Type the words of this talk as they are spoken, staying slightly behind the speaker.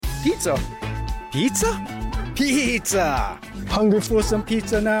Pizza. Pizza? Pizza! Hungry for some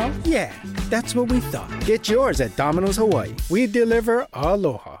pizza now? Yeah, that's what we thought. Get yours at Domino's Hawaii. We deliver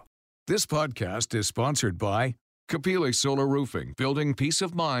aloha. This podcast is sponsored by Kapili Solar Roofing, building peace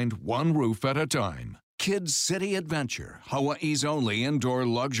of mind one roof at a time. Kids City Adventure, Hawaii's only indoor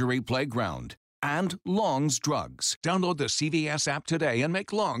luxury playground. And Long's Drugs. Download the CVS app today and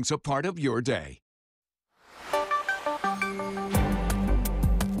make Long's a part of your day.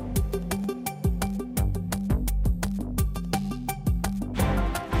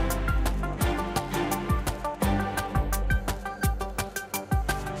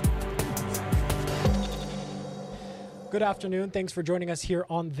 Good afternoon. Thanks for joining us here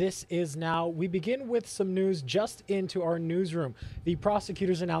on This Is Now. We begin with some news just into our newsroom. The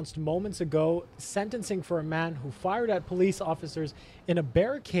prosecutors announced moments ago sentencing for a man who fired at police officers in a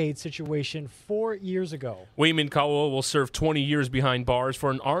barricade situation 4 years ago. Wayman Kaua will serve 20 years behind bars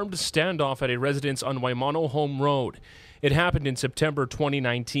for an armed standoff at a residence on Waimano Home Road. It happened in September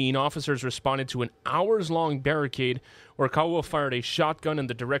 2019. Officers responded to an hours-long barricade where Kaua fired a shotgun in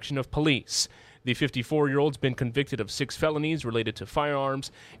the direction of police. The 54-year-old's been convicted of 6 felonies related to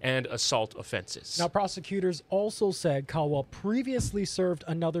firearms and assault offenses. Now, prosecutors also said Kaua previously served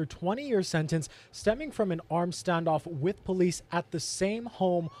another 20-year sentence stemming from an armed standoff with police at the same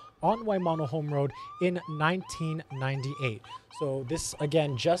home on Waimano Home Road in 1998. So this,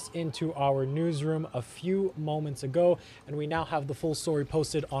 again, just into our newsroom a few moments ago, and we now have the full story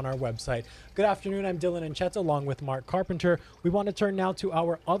posted on our website. Good afternoon, I'm Dylan Ancheta along with Mark Carpenter. We want to turn now to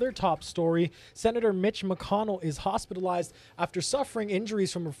our other top story. Senator Mitch McConnell is hospitalized after suffering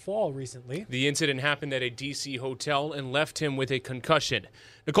injuries from a fall recently. The incident happened at a D.C. hotel and left him with a concussion.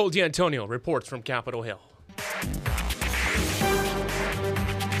 Nicole D'Antonio reports from Capitol Hill.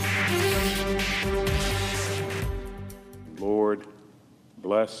 Lord,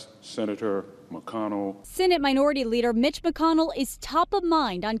 bless Senator McConnell. Senate Minority Leader Mitch McConnell is top of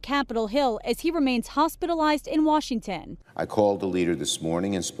mind on Capitol Hill as he remains hospitalized in Washington. I called the leader this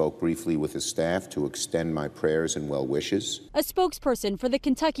morning and spoke briefly with his staff to extend my prayers and well wishes. A spokesperson for the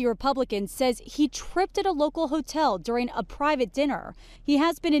Kentucky Republicans says he tripped at a local hotel during a private dinner. He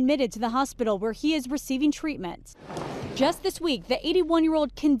has been admitted to the hospital where he is receiving treatment. Just this week, the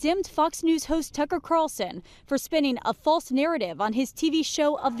 81-year-old condemned Fox News host Tucker Carlson for spinning a false narrative on his TV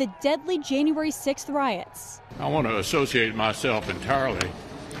show of the deadly January 6th riots. I want to associate myself entirely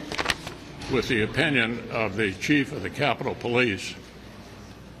with the opinion of the chief of the Capitol Police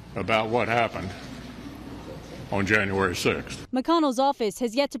about what happened on January 6th. McConnell's office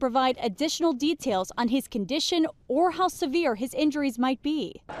has yet to provide additional details on his condition or how severe his injuries might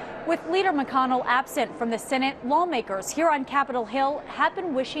be. With Leader McConnell absent from the Senate, lawmakers here on Capitol Hill have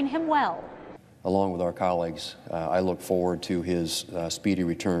been wishing him well. Along with our colleagues, I look forward to his speedy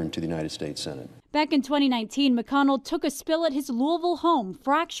return to the United States Senate. Back in 2019, McConnell took a spill at his Louisville home,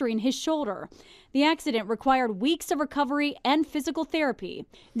 fracturing his shoulder. The accident required weeks of recovery and physical therapy.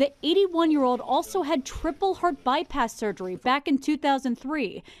 The 81-year-old also had triple heart bypass surgery back in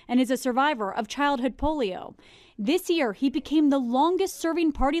 2003 and is a survivor of childhood polio. This year, he became the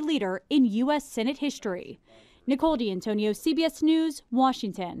longest-serving party leader in U.S. Senate history. Nicole D'Antonio, CBS News,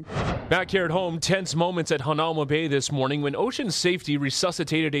 Washington. Back here at home, tense moments at Hanauma Bay this morning when Ocean Safety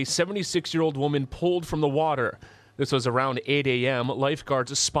resuscitated a 76-year-old woman pulled from the water. This was around 8 a.m.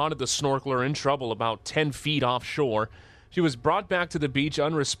 Lifeguards spotted the snorkeler in trouble about 10 feet offshore. She was brought back to the beach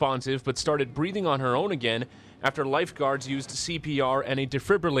unresponsive but started breathing on her own again after lifeguards used CPR and a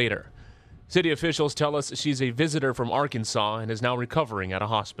defibrillator. City officials tell us she's a visitor from Arkansas and is now recovering at a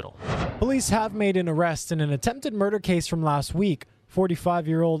hospital. Police have made an arrest in an attempted murder case from last week.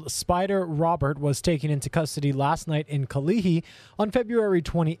 45-year-old Spider Robert was taken into custody last night in Kalihi. On February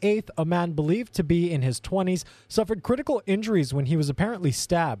 28th, a man believed to be in his 20s suffered critical injuries when he was apparently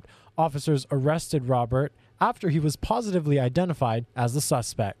stabbed. Officers arrested Robert after he was positively identified as the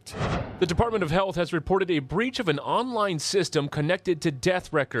suspect. The Department of Health has reported a breach of an online system connected to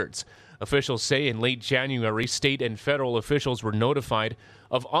death records. Officials say in late January, state and federal officials were notified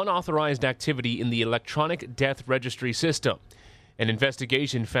of unauthorized activity in the electronic death registry system. An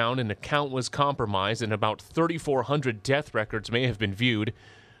investigation found an account was compromised and about 3,400 death records may have been viewed,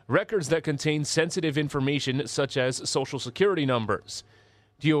 records that contain sensitive information such as Social Security numbers.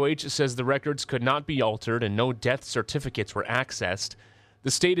 DOH says the records could not be altered and no death certificates were accessed. The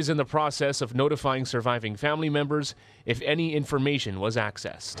state is in the process of notifying surviving family members if any information was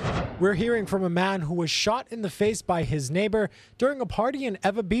accessed. We're hearing from a man who was shot in the face by his neighbor during a party in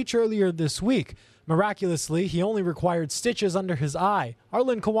Eva Beach earlier this week. Miraculously, he only required stitches under his eye.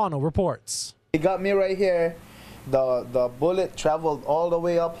 Arlen Kawano reports. He got me right here, The bullet traveled all the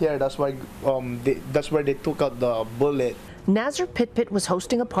way up here. That's why that's where they took out the bullet. Nazar Pitpit was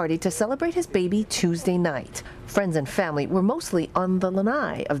hosting a party to celebrate his baby Tuesday night. Friends and family were mostly on the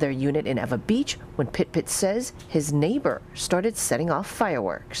lanai of their unit in Eva Beach when Pitpit says his neighbor started setting off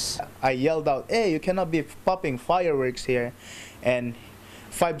fireworks. I yelled out, "Hey, you cannot be popping fireworks here." And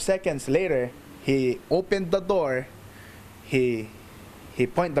 5 seconds later, he opened the door. He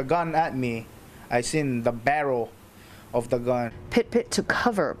pointed the gun at me. I seen the barrel of the gun. Pitpit took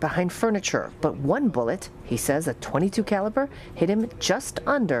cover behind furniture, but one bullet, he says a .22 caliber, hit him just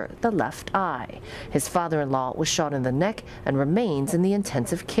under the left eye. His father-in-law was shot in the neck and remains in the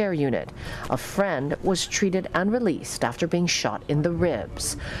intensive care unit. A friend was treated and released after being shot in the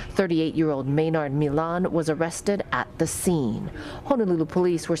ribs. 38-year-old Maynard Milan was arrested at the scene. Honolulu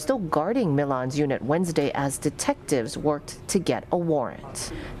police were still guarding Milan's unit Wednesday as detectives worked to get a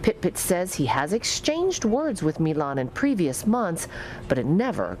warrant. Pitpit says he has exchanged words with Milan in previous months, but it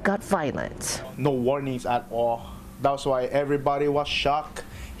never got violent. No warnings at all. That's why everybody was shocked.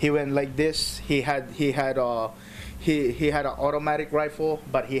 He went like this. He had an automatic rifle,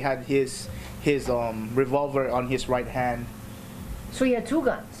 but he had his revolver on his right hand. So he had two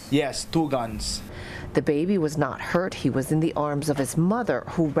guns? Yes, two guns. The baby was not hurt. He was in the arms of his mother,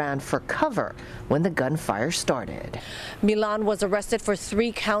 who ran for cover when the gunfire started. Milan was arrested for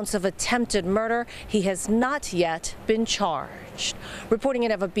 3 counts of attempted murder. He has not yet been charged. Reporting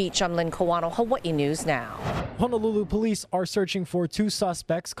in Eva Beach, I'm Lynn Kawano, Hawaii News Now. Honolulu police are searching for 2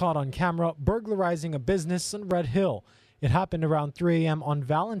 suspects caught on camera burglarizing a business in Red Hill. It happened around 3 a.m. on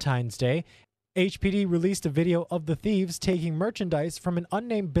Valentine's Day. HPD released a video of the thieves taking merchandise from an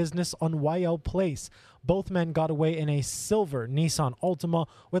unnamed business on Waiau Place. Both men got away in a silver Nissan Altima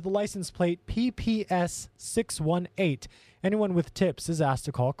with the license plate PPS 618. Anyone with tips is asked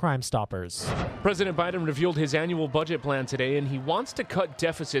to call Crime Stoppers. President Biden revealed his annual budget plan today, and he wants to cut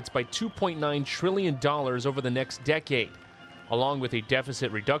deficits by $2.9 trillion over the next decade. Along with a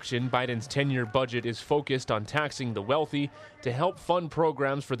deficit reduction, Biden's 10-year budget is focused on taxing the wealthy to help fund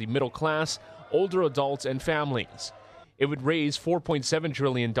programs for the middle class, older adults, and families. It would raise $4.7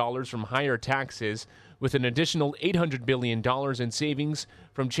 trillion from higher taxes, with an additional $800 billion in savings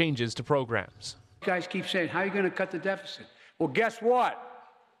from changes to programs. You guys keep saying, how are you going to cut the deficit? Well, guess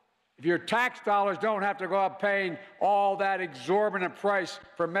what? If your tax dollars don't have to go up paying all that exorbitant price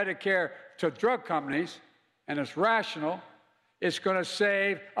for Medicare to drug companies, and it's rational, it's going to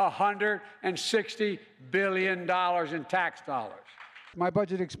save $160 billion in tax dollars. My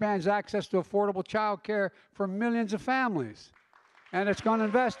budget expands access to affordable child care for millions of families. And it's going to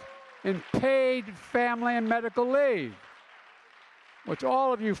invest in paid family and medical leave, which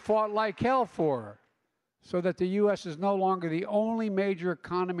all of you fought like hell for, so that the U.S. is no longer the only major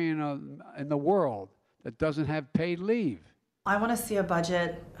economy in the world that doesn't have paid leave. I want to see a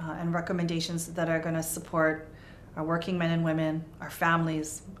budget and recommendations that are going to support our working men and women, our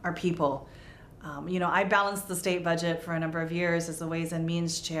families, our people. I balanced the state budget for a number of years as the Ways and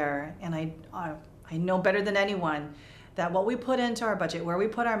Means chair, and I know better than anyone that what we put into our budget, where we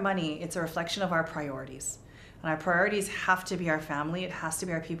put our money, it's a reflection of our priorities. And our priorities have to be our family. It has to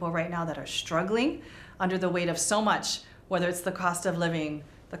be our people right now that are struggling under the weight of so much, whether it's the cost of living,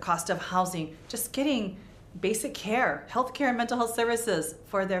 the cost of housing, just getting basic care, health care and mental health services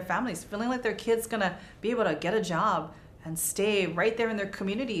for their families, feeling like their kid's gonna be able to get a job and stay right there in their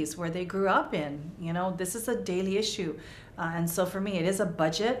communities where they grew up in. This is a daily issue. And so for me, it is a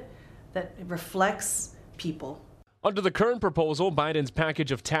budget that reflects people. Under the current proposal, Biden's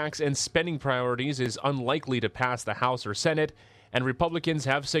package of tax and spending priorities is unlikely to pass the House or Senate, and Republicans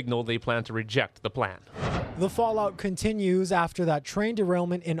have signaled they plan to reject the plan. The fallout continues after that train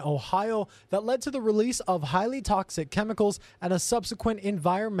derailment in Ohio that led to the release of highly toxic chemicals and a subsequent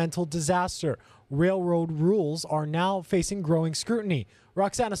environmental disaster. Railroad rules are now facing growing scrutiny.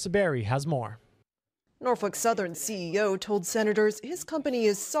 Roxana Saberi has more. Norfolk Southern CEO told senators his company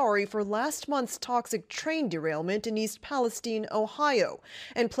is sorry for last month's toxic train derailment in East Palestine, Ohio,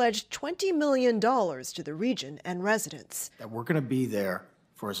 and pledged $20 million to the region and residents. That we're going to be there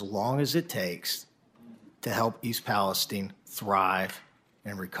for as long as it takes to help East Palestine thrive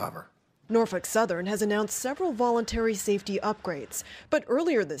and recover. Norfolk Southern has announced several voluntary safety upgrades, but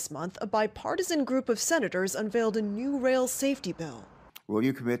earlier this month, a bipartisan group of senators unveiled a new rail safety bill. Will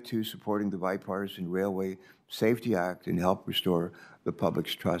you commit to supporting the Bipartisan Railway Safety Act and help restore the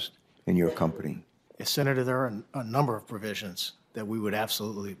public's trust in your company? Senator, there are a number of provisions that we would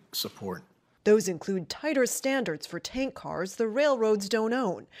absolutely support. Those include tighter standards for tank cars the railroads don't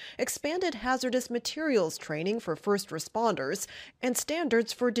own, expanded hazardous materials training for first responders, and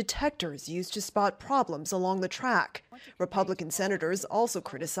standards for detectors used to spot problems along the track. Republican senators also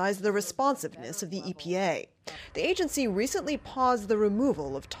criticized the responsiveness of the EPA. The agency recently paused the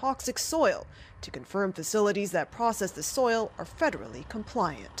removal of toxic soil to confirm facilities that process the soil are federally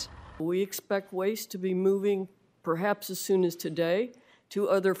compliant. We expect waste to be moving perhaps as soon as today to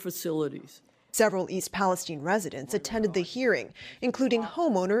other facilities. Several East Palestine residents attended the hearing, including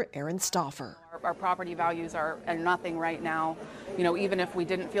homeowner Aaron Stoffer. Our property values are nothing right now. You know, even if we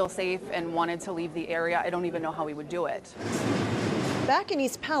didn't feel safe and wanted to leave the area, I don't even know how we would do it. Back in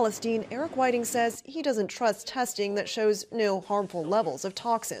East Palestine, Eric Whiting says he doesn't trust testing that shows no harmful levels of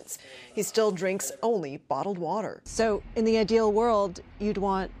toxins. He still drinks only bottled water. So in the ideal world, you'd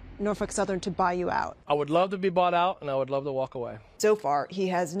want Norfolk Southern to buy you out? I would love to be bought out, and I would love to walk away. So far, he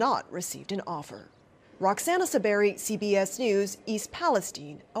has not received an offer. Roxana Saberi, CBS News, East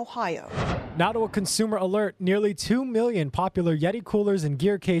Palestine, Ohio. Now to a consumer alert. Nearly 2 million popular Yeti coolers and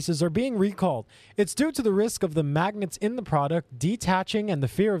gear cases are being recalled. It's due to the risk of the magnets in the product detaching and the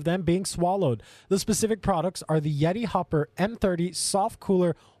fear of them being swallowed. The specific products are the Yeti Hopper M30 Soft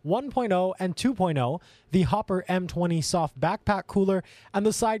Cooler 1.0 and 2.0, the Hopper M20 Soft Backpack Cooler, and the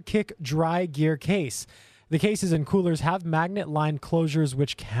Sidekick Dry Gear Case. The cases and coolers have magnet-lined closures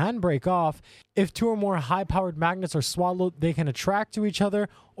which can break off. If two or more high-powered magnets are swallowed, they can attract to each other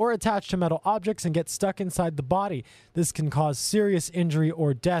or attach to metal objects and get stuck inside the body. This can cause serious injury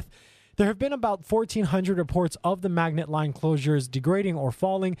or death. There have been about 1,400 reports of the magnet-lined closures degrading or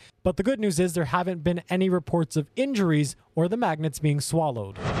falling, but the good news is there haven't been any reports of injuries or the magnets being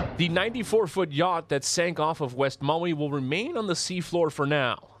swallowed. The 94-foot yacht that sank off of West Maui will remain on the seafloor for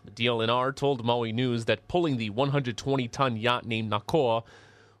now. The DLNR told Maui News that pulling the 120-ton yacht named Nakoa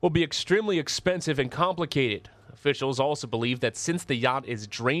will be extremely expensive and complicated. Officials also believe that since the yacht is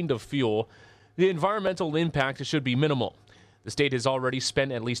drained of fuel, the environmental impact should be minimal. The state has already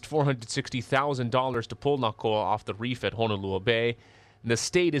spent at least $460,000 to pull Nakoa off the reef at Honolulu Bay, and the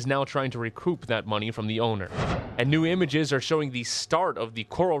state is now trying to recoup that money from the owner. And new images are showing the start of the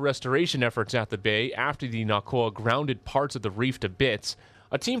coral restoration efforts at the bay after the Nakoa grounded parts of the reef to bits.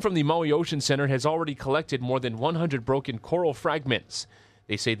 A team from the Maui Ocean Center has already collected more than 100 broken coral fragments.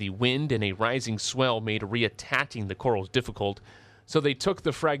 They say the wind and a rising swell made reattaching the corals difficult, so they took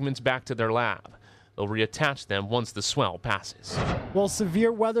the fragments back to their lab. They'll reattach them once the swell passes. Well,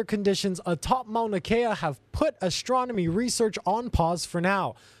 severe weather conditions atop Mauna Kea have put astronomy research on pause for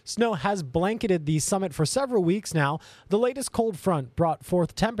now. Snow has blanketed the summit for several weeks now. The latest cold front brought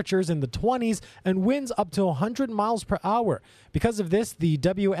forth temperatures in the 20s and winds up to 100 miles per hour. Because of this, the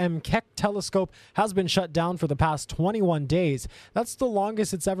W.M. Keck telescope has been shut down for the past 21 days. That's the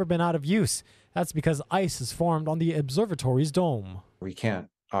longest it's ever been out of use. That's because ice has formed on the observatory's dome. We can't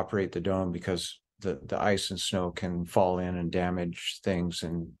operate the dome because the ice and snow can fall in and damage things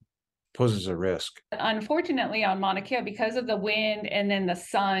and poses a risk. Unfortunately, on Mauna Kea, because of the wind and then the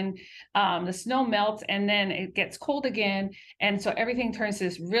sun, the snow melts and then it gets cold again. And so everything turns to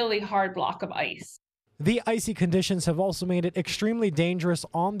this really hard block of ice. The icy conditions have also made it extremely dangerous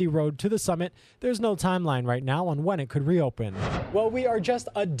on the road to the summit. There's no timeline right now on when it could reopen. Well, we are just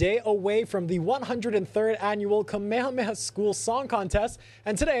a day away from the 103rd annual Kamehameha School Song Contest,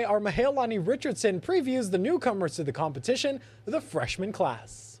 and today our Mahealani Richardson previews the newcomers to the competition, the freshman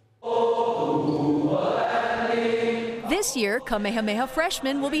class. This year, Kamehameha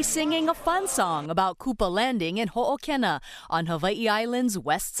freshmen will be singing a fun song about Kupa Landing in Ho'okena on Hawaii Island's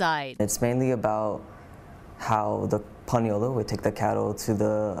west side. It's mainly about how the Paniolo would take the cattle to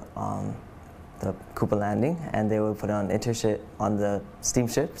the Kupa Landing, and they would put on intership on the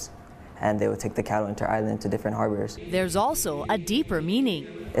steamships, and they would take the cattle inter-island to different harbors. There's also a deeper meaning.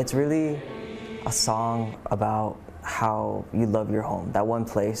 It's really a song about how you love your home, that one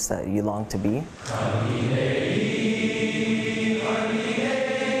place that you long to be.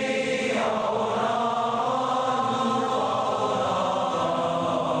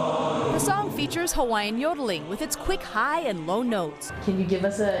 The song features Hawaiian yodeling with its quick high and low notes. Can you give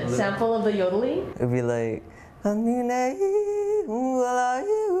us a sample of the yodeling? It'd be like,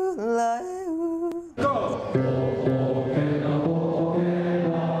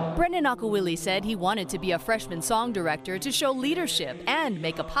 Brendan Akawili said he wanted to be a freshman song director to show leadership and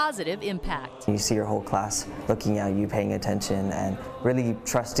make a positive impact. You see your whole class looking at you, paying attention, and really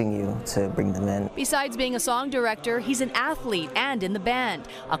trusting you to bring them in. Besides being a song director, he's an athlete and in the band.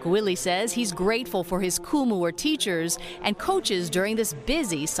 Akawili says he's grateful for his kumu or teachers and coaches during this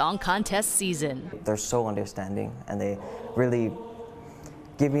busy song contest season. They're so understanding, and they really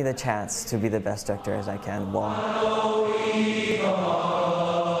give me the chance to be the best director as I can. While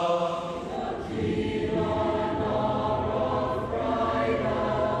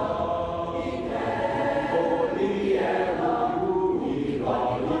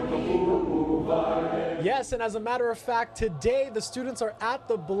Yes, and as a matter of fact, today the students are at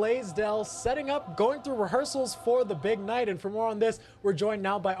the Blaisdell setting up, going through rehearsals for the big night. And for more on this, we're joined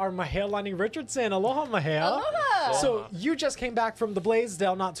now by our Mahealani Richardson. Aloha, Mahea. Aloha. So you just came back from the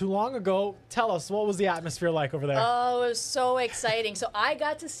Blaisdell not too long ago. Tell us, what was the atmosphere like over there? Oh, it was so exciting. So I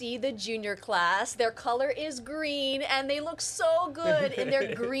got to see the junior class. Their color is green, and they look so good in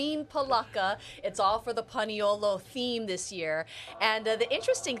their green palaka. It's all for the Paniolo theme this year. And the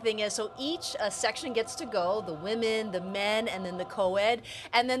interesting thing is, so each section gets to go, the women, the men, and then the co-ed.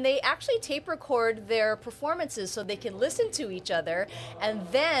 And then they actually tape record their performances so they can listen to each other, and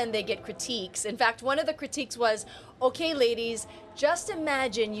then they get critiques. In fact, one of the critiques was, okay, ladies, just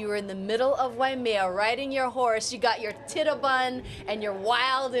imagine you were in the middle of Waimea riding your horse, you got your tittabun, and you're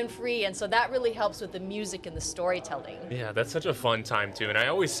wild and free, and so that really helps with the music and the storytelling. Yeah, that's such a fun time too, and I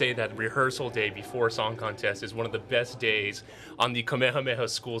always say that rehearsal day before song contest is one of the best days on the Kamehameha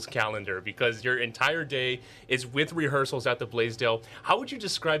School's calendar because your entire day is with rehearsals at the Blaisdell. How would you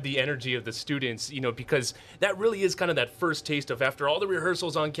describe the energy of the students, because that really is kind of that first taste of after all the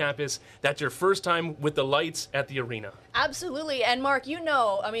rehearsals on campus, that's your first time with the lights at the arena. Absolutely. And Mark,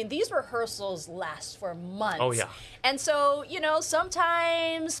 these rehearsals last for months. Oh, yeah. And so,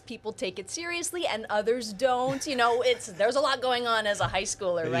 sometimes people take it seriously and others don't. There's a lot going on as a high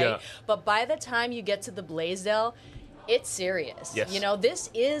schooler, right? Yeah. But by the time you get to the Blaisdell, it's serious. Yes. This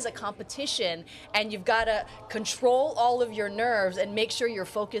is a competition, and you've got to control all of your nerves and make sure you're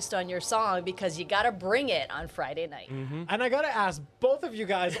focused on your song because you got to bring it on Friday night. Mm-hmm. And I got to ask, both of you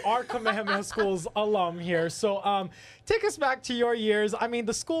guys are Kamehameha School's alum here. So take us back to your years. I mean,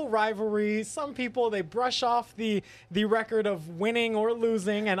 the school rivalry, some people, they brush off the record of winning or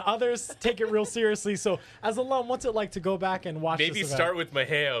losing, and others take it real seriously. So as alum, what's it like to go back and watch Maybe this event? start with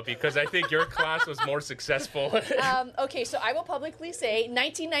Maheo because I think your class was more successful. Okay, so I will publicly say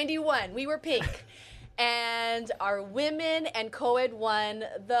 1991, we were pink. And our women and co-ed won.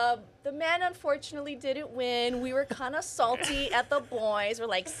 The men unfortunately didn't win. We were kind of salty at the boys. We're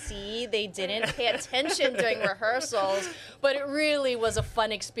like, see, they didn't pay attention during rehearsals. But it really was a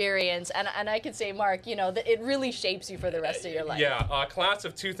fun experience. And I can say, Mark, that it really shapes you for the rest of your life. Yeah, class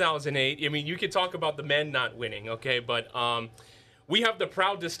of 2008. I mean, you could talk about the men not winning, okay? But we have the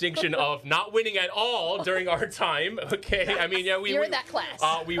proud distinction of not winning at all during our time, okay? I mean, yeah, You're in that class.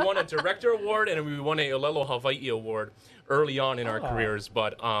 We won a director award and we won a Olelo Hawaii award early on in our careers.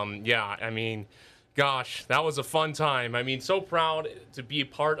 But yeah, I mean, gosh, that was a fun time. I mean, so proud to be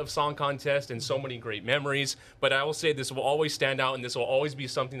part of Song Contest and so many great memories. But I will say this will always stand out and this will always be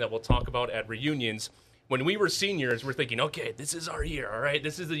something that we'll talk about at reunions. When we were seniors, we're thinking, okay, this is our year, all right?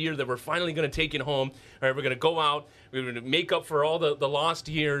 This is the year that we're finally going to take it home. All right, we're going to go out. We're going to make up for all the lost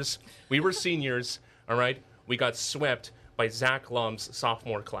years. We were seniors, all right? We got swept by Zach Lum's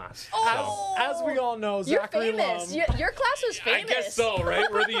sophomore class. Oh, as we all know, you're Zachary famous. Lum. Your class was famous. I guess so, right?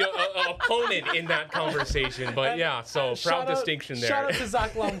 We're the opponent in that conversation. But yeah, so proud distinction there. Shout out to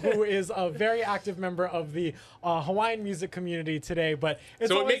Zach Lum, who is a very active member of the Hawaiian music community today. But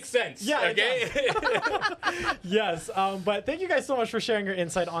so it makes sense. Yeah, okay. Yes, but thank you guys so much for sharing your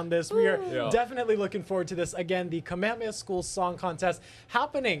insight on this. We are definitely looking forward to this. Again, the Kamehameha School Song Contest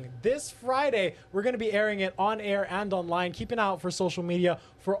happening this Friday. We're going to be airing it on air and online. Keep an eye out for social media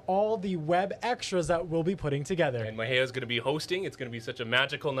for all the web extras that we'll be putting together. And Mahea is going to be hosting. It's going to be such a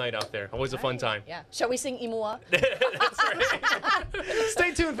magical night out there. Always a fun time. Yeah. Shall we sing Imua? That's right.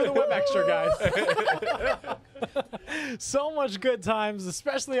 Stay tuned for the web extra, guys. So much good times,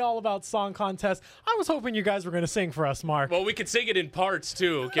 especially all about Song Contest. I was hoping you guys were going to sing for us, Mark. Well, we could sing it in parts,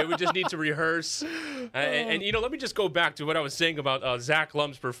 too, okay? We just need to rehearse. And let me just go back to what I was saying about Zach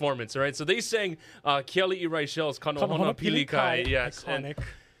Lum's performance, all right? So they sang Kiali Iraishel's Kanohona Pilikai. Yes. Iconic.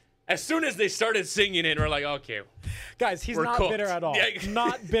 As soon as they started singing it, we're like, okay. Guys, he's we're not cooked. bitter at all.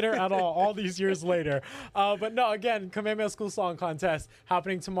 Not bitter at all these years later. But no, again, Kamehameha School Song Contest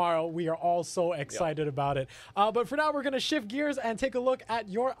happening tomorrow. We are all so excited about it. But for now, we're going to shift gears and take a look at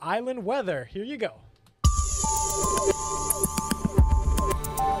your island weather. Here you go.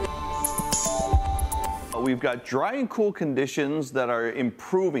 We've got dry and cool conditions that are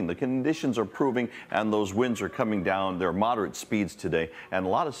improving. The conditions are improving, and those winds are coming down. They're moderate speeds today, and a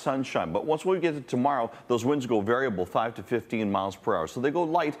lot of sunshine. But once we get to tomorrow, those winds go variable, 5 to 15 miles per hour. So they go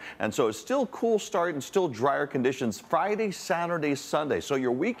light, and so it's still cool start and still drier conditions Friday, Saturday, Sunday. So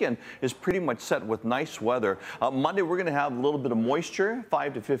your weekend is pretty much set with nice weather. Monday, we're going to have a little bit of moisture,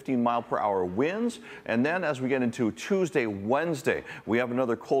 5 to 15 mile per hour winds. And then as we get into Tuesday, Wednesday, we have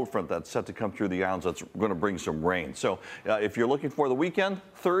another cold front that's set to come through the islands that's going to bring some rain. So if you're looking for the weekend,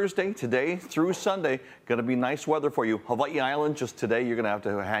 Thursday, today through Sunday, going to be nice weather for you. Hawaii Island, just today, you're going to have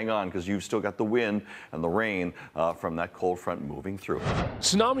to hang on because you've still got the wind and the rain from that cold front moving through.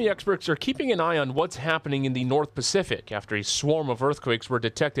 Tsunami experts are keeping an eye on what's happening in the North Pacific after a swarm of earthquakes were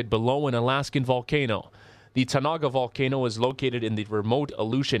detected below an Alaskan volcano. The Tanaga volcano is located in the remote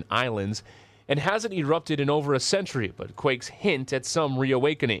Aleutian Islands and hasn't erupted in over a century, but quakes hint at some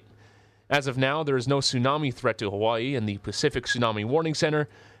reawakening. As of now, there is no tsunami threat to Hawaii, and the Pacific Tsunami Warning Center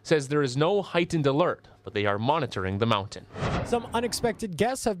says there is no heightened alert, but they are monitoring the mountain. Some unexpected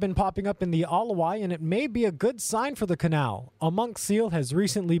guests have been popping up in the Alawai, and it may be a good sign for the canal. A monk seal has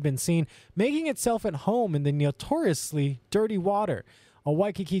recently been seen making itself at home in the notoriously dirty water. A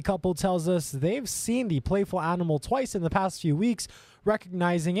Waikiki couple tells us they've seen the playful animal twice in the past few weeks,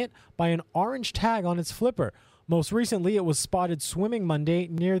 recognizing it by an orange tag on its flipper. Most recently, it was spotted swimming Monday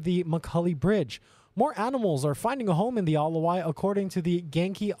near the Macaulay Bridge. More animals are finding a home in the Alawai, according to the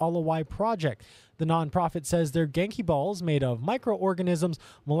Genki Alawai Project. The nonprofit says their Genki balls, made of microorganisms,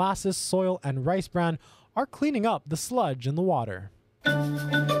 molasses, soil, and rice bran, are cleaning up the sludge in the water.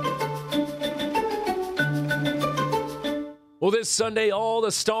 Well, this Sunday, all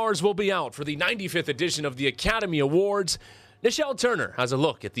the stars will be out for the 95th edition of the Academy Awards. Nichelle Turner has a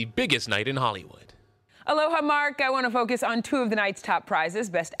look at the biggest night in Hollywood. Aloha, Mark. I want to focus on two of the night's top prizes,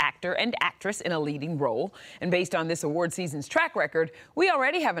 Best Actor and Actress in a Leading Role. And based on this award season's track record, we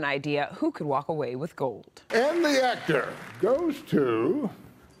already have an idea who could walk away with gold. And the actor goes to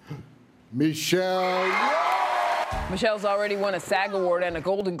Michelle Yeoh. Michelle's already won a SAG Award and a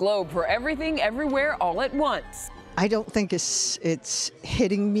Golden Globe for Everything Everywhere All at Once. I don't think it's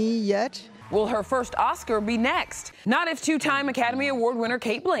hitting me yet. Will her first Oscar be next? Not if two-time Academy Award winner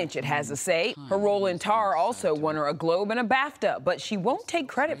Cate Blanchett has a say. Her role in Tar also won her a Globe and a BAFTA, but she won't take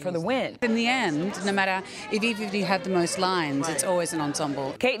credit for the win. In the end, no matter if you have the most lines, it's always an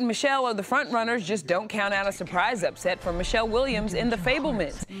ensemble. Cate and Michelle are the front runners. Just don't count out a surprise upset from Michelle Williams in The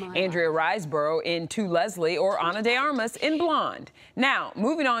Fabelmans, Andrea Riseborough in To Leslie, or Ana de Armas in Blonde. Now,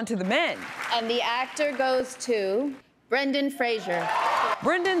 moving on to the men. And the actor goes to Brendan Fraser.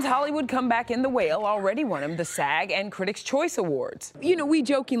 Brendan's Hollywood comeback in The Whale already won him the SAG and Critics' Choice Awards. You know, we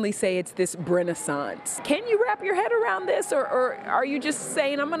jokingly say it's this Brenaissance. Can you wrap your head around this, or are you just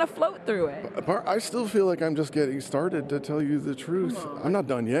saying I'm going to float through it? I still feel like I'm just getting started, to tell you the truth. I'm not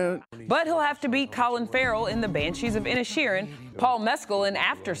done yet. But he'll have to beat Colin Farrell in The Banshees of Inisherin, Paul Mescal in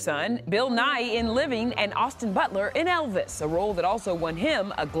Aftersun, Bill Nighy in Living, and Austin Butler in Elvis, a role that also won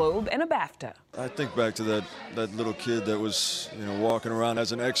him a Globe and a BAFTA. I think back to that little kid that was, walking around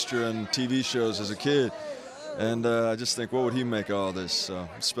as an extra in TV shows as a kid, and I just think, what would he make of all this?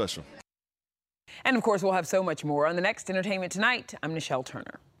 It's special. And of course, we'll have so much more on the next Entertainment Tonight. I'm Nichelle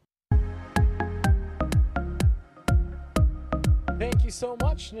Turner. Thank you so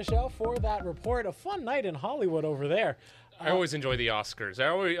much, Nichelle, for that report. A fun night in Hollywood over there. I always enjoy the Oscars. I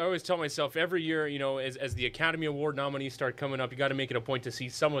always tell myself every year, as the Academy Award nominees start coming up, you got to make it a point to see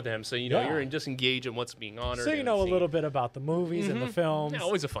some of them. So, you're just engaged in what's being honored. So, a little bit about the movies and the films. Yeah,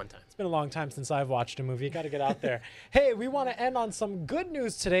 always a fun time. It's been a long time since I've watched a movie. You got to get out there. Hey, we want to end on some good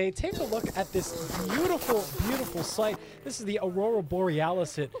news today. Take a look at this beautiful, beautiful sight. This is the Aurora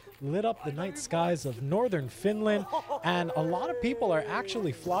Borealis. It lit up the night skies of northern Finland, and a lot of people are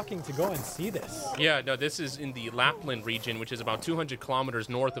actually flocking to go and see this. Yeah, no, this is in the Lapland region, which is about 200 kilometers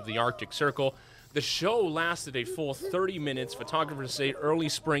north of the Arctic Circle. The show lasted a full 30 minutes. Photographers say early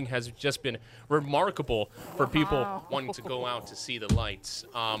spring has just been remarkable for people wanting to go out to see the lights.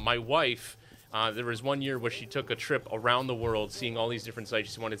 My wife, there was one year where she took a trip around the world seeing all these different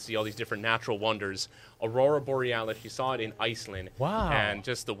sites. She wanted to see all these different natural wonders. Aurora Borealis, she saw it in Iceland. Wow. And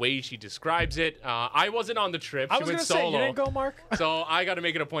just the way she describes it. I wasn't on the trip. She went solo. Say, you didn't go, Mark? So I got to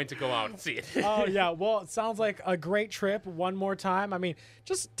make it a point to go out and see it. Oh, yeah. Well, it sounds like a great trip one more time. I mean,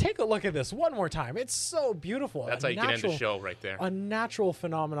 just take a look at this one more time. It's so beautiful. That's how you can end the show right there. A natural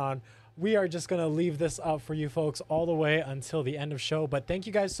phenomenon. We are just going to leave this up for you folks all the way until the end of show. But thank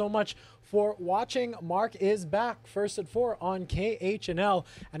you guys so much for watching. Mark is back first at 4 on KHNL.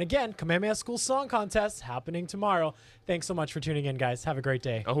 And again, Kamehameha School Song Contest happening tomorrow. Thanks so much for tuning in, guys. Have a great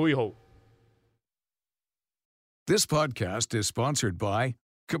day. Ahui ho. This podcast is sponsored by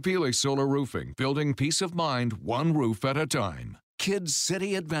Kapili Solar Roofing, building peace of mind one roof at a time. Kids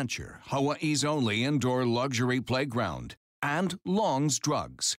City Adventure, Hawaii's only indoor luxury playground. And Long's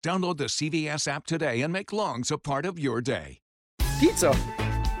Drugs. Download the CVS app today and make Long's a part of your day. Pizza.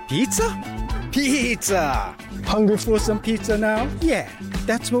 Pizza? Pizza! Hungry for some pizza now? Yeah,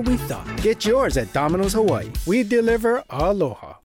 that's what we thought. Get yours at Domino's Hawaii. We deliver aloha.